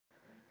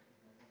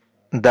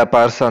The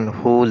person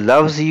who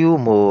loves you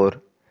more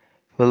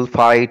will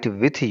fight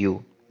with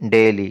you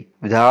daily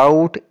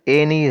without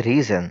any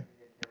reason.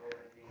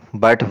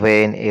 But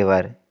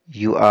whenever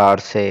you are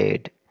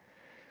sad,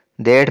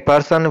 that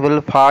person will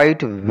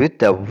fight with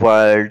the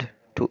world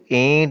to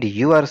end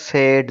your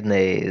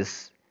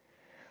sadness.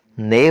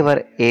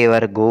 Never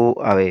ever go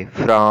away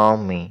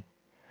from me.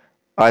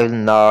 I will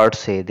not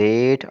say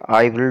that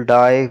I will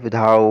die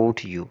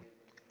without you,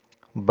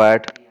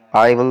 but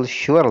I will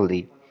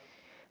surely,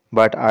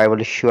 but I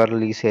will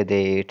surely say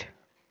that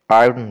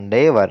I would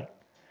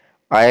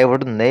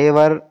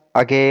never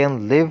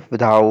again live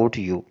without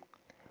you.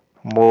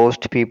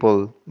 Most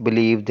people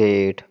believe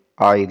that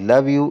I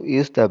love you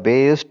is the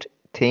best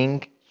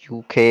thing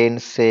you can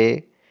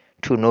say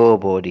to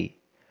nobody.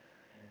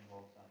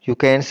 You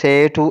can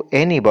say to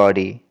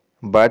anybody,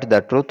 but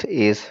the truth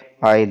is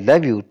I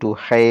love you to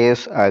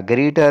has a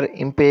greater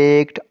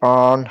impact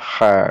on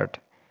heart.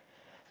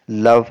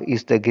 Love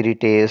is the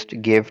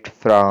greatest gift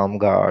from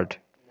God.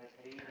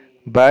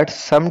 But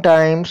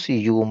sometimes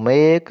you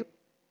make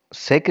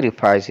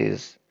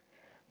sacrifices.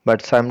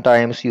 But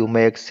sometimes you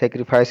make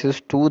sacrifices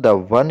to the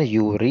one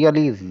you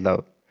really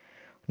love.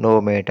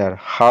 No matter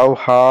how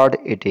hard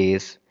it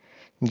is,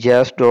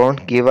 just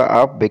don't give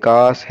up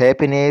because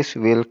happiness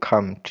will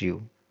come to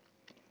you.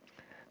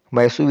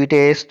 My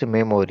sweetest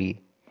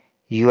memory,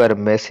 your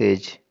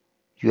message,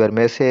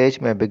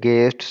 my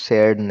biggest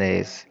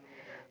sadness,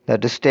 the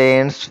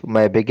distance,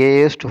 my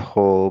biggest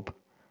hope.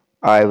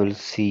 I will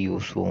see you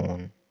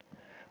soon.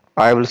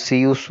 I will see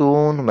you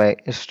soon, my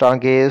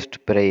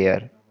strongest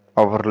prayer.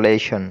 Our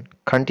relation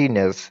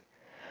continues.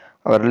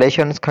 Our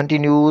relations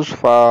continues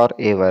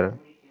forever.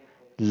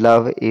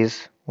 Love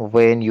is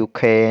when you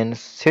can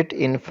sit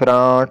in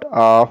front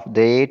of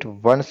that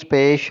one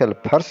special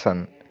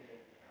person,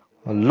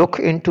 look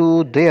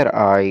into their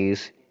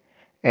eyes,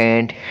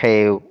 and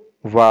have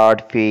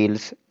what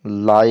feels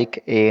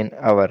like an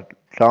hour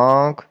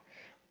long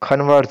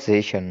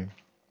conversation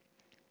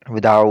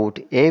without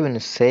even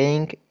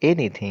saying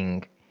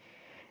anything.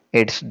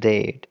 It's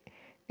that.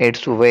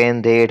 It's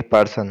when that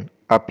person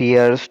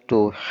appears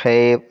to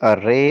have a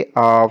ray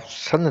of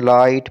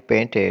sunlight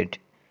painted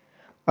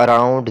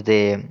around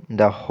them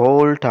the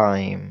whole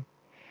time.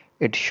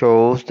 It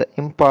shows the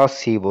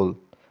impossible.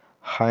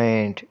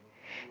 And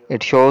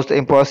it shows the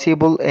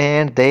impossible,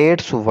 and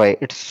that's why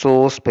it's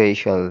so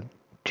special.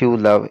 True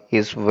love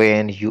is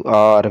when you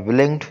are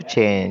willing to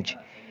change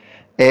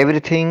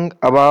everything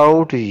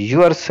about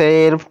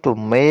yourself to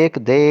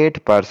make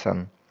that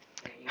person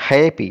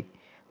happy,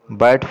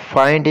 but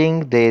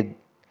finding that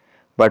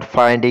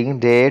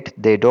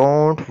they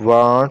don't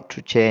want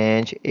to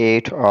change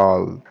at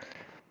all.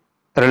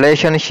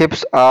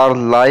 Relationships are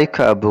like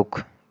a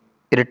book.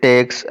 It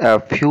takes a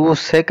few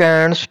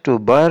seconds to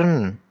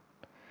burn,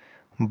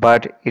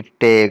 but it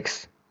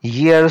takes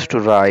years to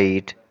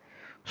write.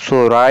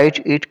 So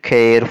write it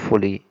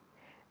carefully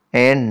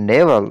and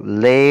never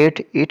let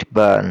it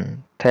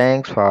burn.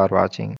 Thanks for watching.